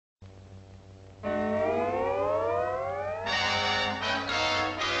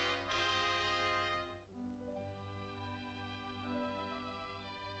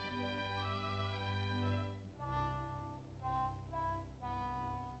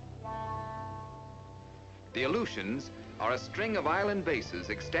The Aleutians are a string of island bases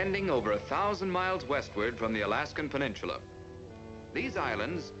extending over 1,000 miles westward from the Alaskan Peninsula. These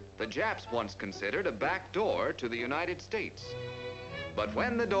islands, the Japs once considered a back door to the United States. But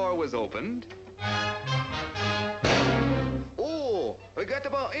when the door was opened... Oh, we got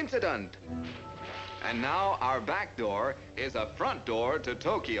about incident. And now our back door is a front door to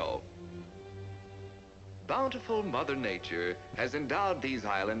Tokyo. Bountiful Mother Nature has endowed these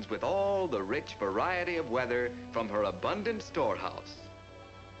islands with all the rich variety of weather from her abundant storehouse.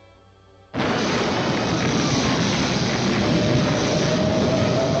 In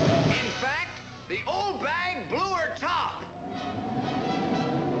fact, the old bag blew her top.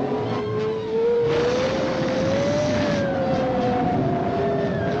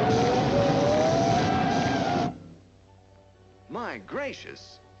 My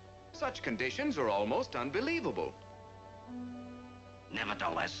gracious. Such conditions are almost unbelievable.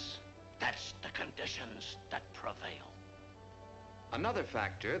 Nevertheless, that's the conditions that prevail. Another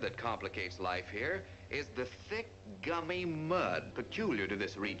factor that complicates life here is the thick, gummy mud peculiar to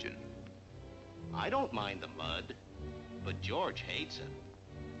this region. I don't mind the mud, but George hates it.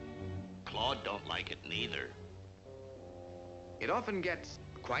 Claude don't like it neither. It often gets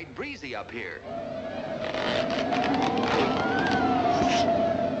quite breezy up here.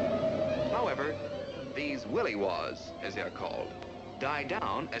 However, these willy-waws, as they're called, die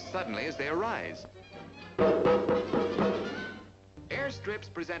down as suddenly as they arise.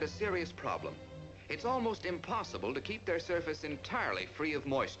 Airstrips present a serious problem. It's almost impossible to keep their surface entirely free of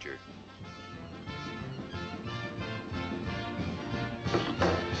moisture.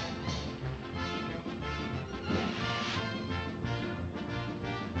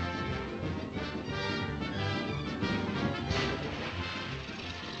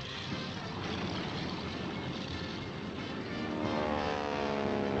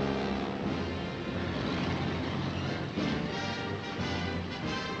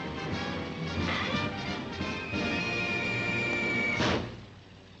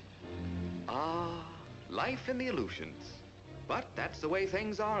 Life in the Aleutians. But that's the way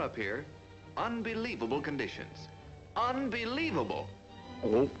things are up here. Unbelievable conditions. Unbelievable.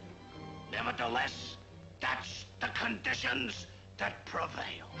 Oh. Nevertheless, that's the conditions that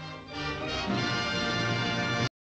prevail.